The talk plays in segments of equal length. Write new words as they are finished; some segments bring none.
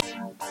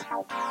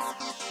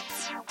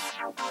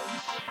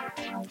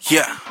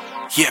Yeah,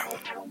 yeah.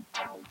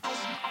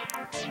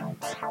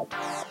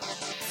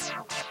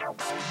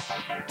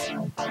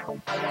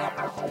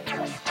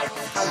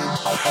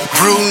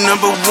 Rule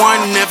number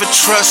one, never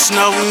trust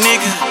no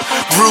nigga.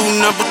 Rule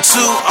number two,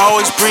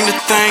 always bring the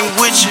thing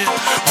with you.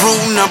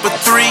 Rule number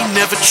three,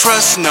 never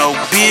trust no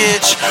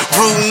bitch.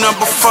 Rule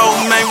number four,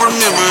 man,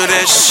 remember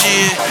that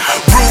shit.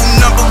 Rule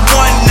number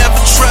one, never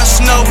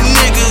trust no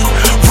nigga.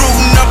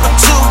 Rule number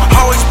two,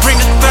 always bring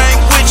the thing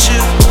with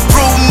you.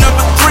 Rule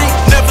number three,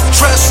 never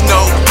trust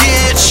no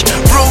bitch.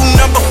 Rule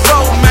number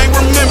four, man,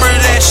 remember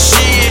that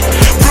shit.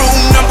 Rule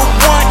number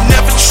one,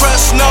 never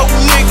trust no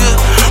nigga.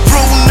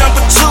 Rule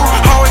number two,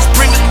 always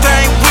bring the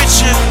thing with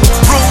you.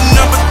 Rule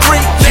number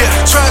three, never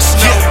trust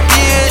no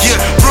bitch.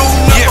 Rule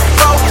number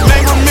four,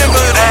 man,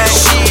 remember that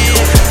shit.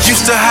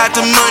 Used to hide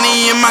the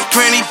money in my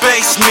granny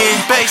basement.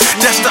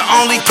 That's the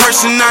only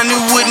person I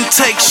knew wouldn't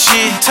take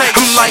shit.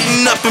 I'm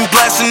lighting up and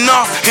blasting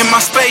off in my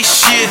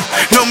spaceship.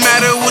 No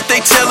matter what they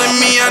telling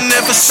me, I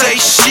never say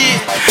shit.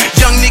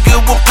 Young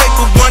nigga with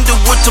paper, wonder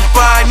what to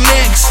buy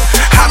next.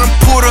 I done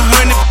pulled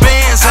 100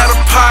 bands out of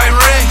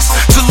Pyrex.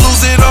 To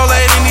lose it all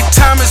at any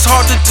time is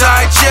hard to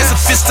digest.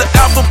 If it's the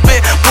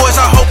alphabet, boys,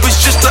 I hope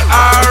it's just the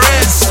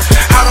IRS.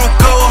 I don't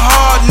go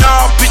hard,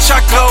 nah, bitch,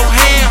 I go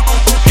ham.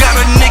 Got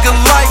a nigga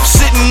life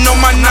sitting on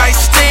my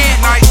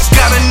nightstand.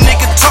 Got a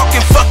nigga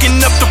talking, fucking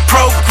up the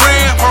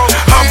program. All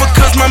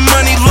because my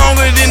money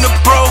longer than the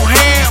bro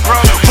ham.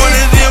 One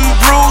of them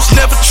rules,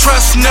 never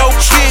trust no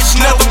bitch.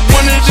 Never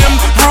one of them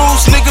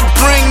rules, nigga,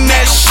 bring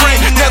that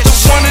shit. Never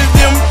one of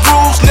them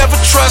rules, never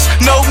trust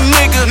no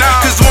nigga.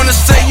 Cause wanna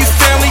say you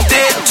family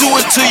dead, do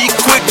it to you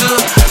quicker.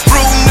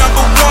 Rule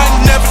number one,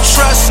 never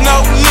trust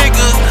no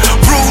nigga.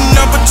 Rule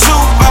number two,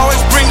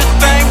 always bring the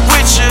thing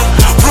with you.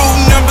 Rule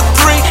number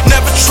three,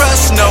 never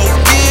trust no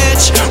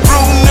bitch.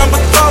 Rule number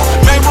four,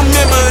 man,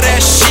 remember that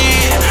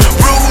shit.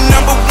 Rule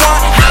number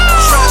one, never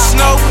trust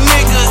no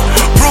nigga.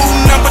 Rule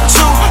number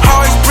two,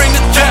 always bring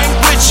the thing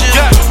with you.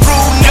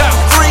 Rule number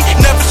three,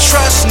 never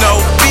trust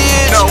no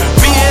bitch.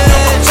 Rule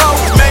number four,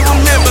 man,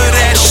 remember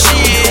that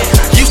shit.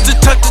 Used to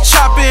tuck the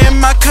chopper in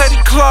my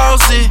cutty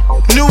closet.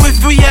 Knew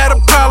if we had a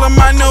problem,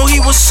 I know he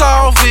would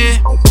solve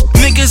it.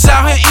 Niggas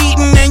out here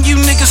eating and you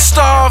niggas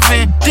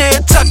starving.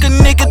 Dead tuck a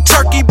nigga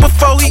turkey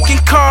before he can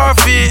carve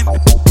it.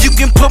 You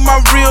can put my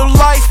real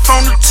life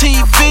on the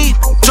TV.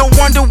 Don't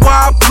wonder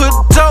why I put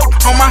dope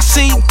on my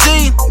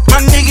CD. My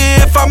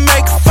nigga, if I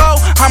make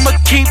four, I'ma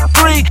keep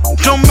three.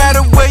 Don't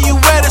matter where you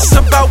at, it's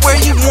about where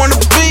you wanna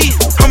be.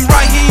 I'm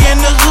right here in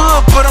the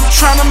hood, but I'm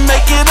tryna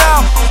make it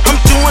out. I'm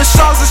doing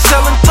songs and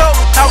selling dope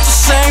out the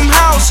same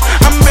house.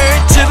 I'm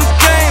married to the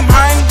game,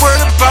 I ain't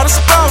worried about a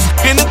spouse.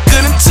 And a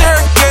good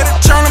interrogator,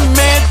 turn a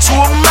man to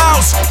a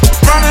mouse.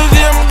 One of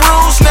them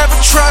rules, never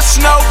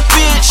trust no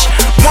bitch.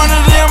 One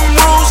of them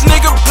rules,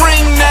 nigga,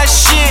 bring that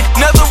shit.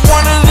 Another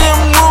one of them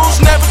rules,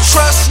 never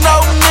trust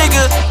no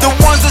nigga. The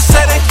ones that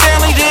say they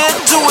family, they'll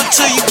do it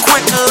to you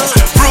quicker.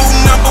 Rule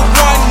number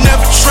one,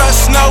 never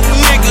trust no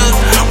nigga.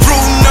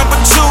 Rule number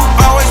two,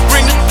 always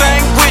bring the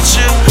thing with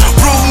you.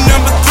 Rule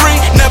number three,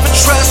 never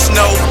trust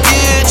no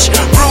bitch.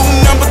 Rule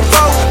number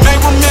four, man,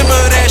 remember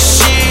that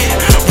shit.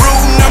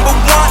 Rule number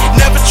one,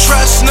 never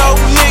trust no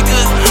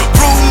nigga.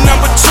 Rule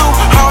number two,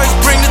 always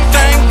bring the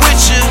thing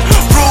with you.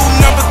 Rule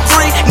number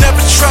three,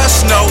 never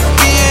trust no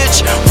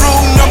bitch.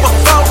 Rule number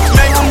four,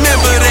 man,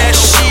 remember that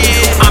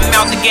shit. I'm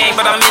out the game,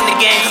 but I'm in the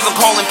game, cause I'm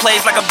calling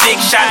plays like a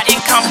big shot. In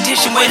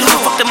competition with who?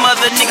 Fuck them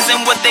other niggas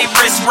and what they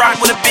wrist rock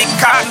with a big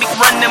cock. Me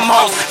run them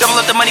hoes, double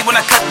up the money when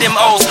I cut them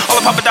O's. All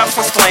the Papa Dots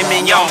was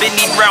flaming, yo. Been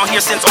need round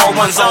here since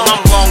R1 zone.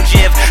 I'm long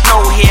jiv, no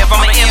hair.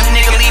 I'm an M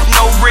nigga, leave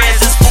no res.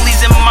 This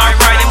foolie's in my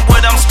right, and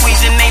what I'm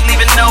squeezing ain't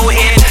leaving no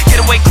head. Get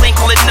away clean,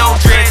 call it no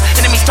dreads.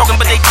 Enemies talking,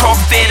 but they talk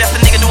fair. That's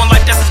the nigga doing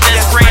life, that's his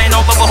best friend.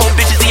 All over whole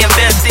bitches he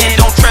invest in.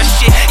 Don't trust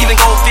shit, even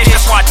goldfish.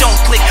 That's why I don't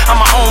click. I'm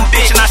my own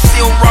bitch, and I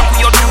still rock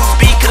with your dudes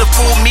beat. Could've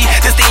fooled me.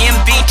 This the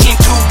MB team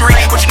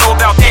 2-3. What you know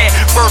about that?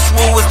 First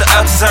rule is to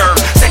observe.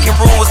 Second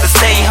rule is to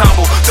stay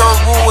humble. Third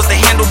rule is to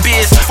handle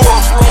biz.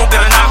 Fourth rule,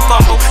 better not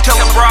fumble. Tell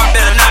the bride,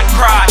 better not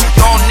cry.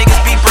 Y'all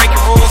niggas be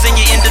breaking rules and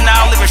you in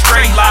denial, living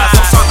straight lies.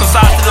 I'm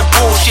circumcised to the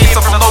bullshit,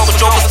 so from local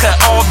jokers cut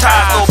all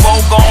ties. Go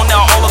both gone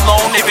now all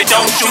alone. If it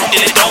don't shoot,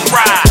 then it don't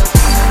ride.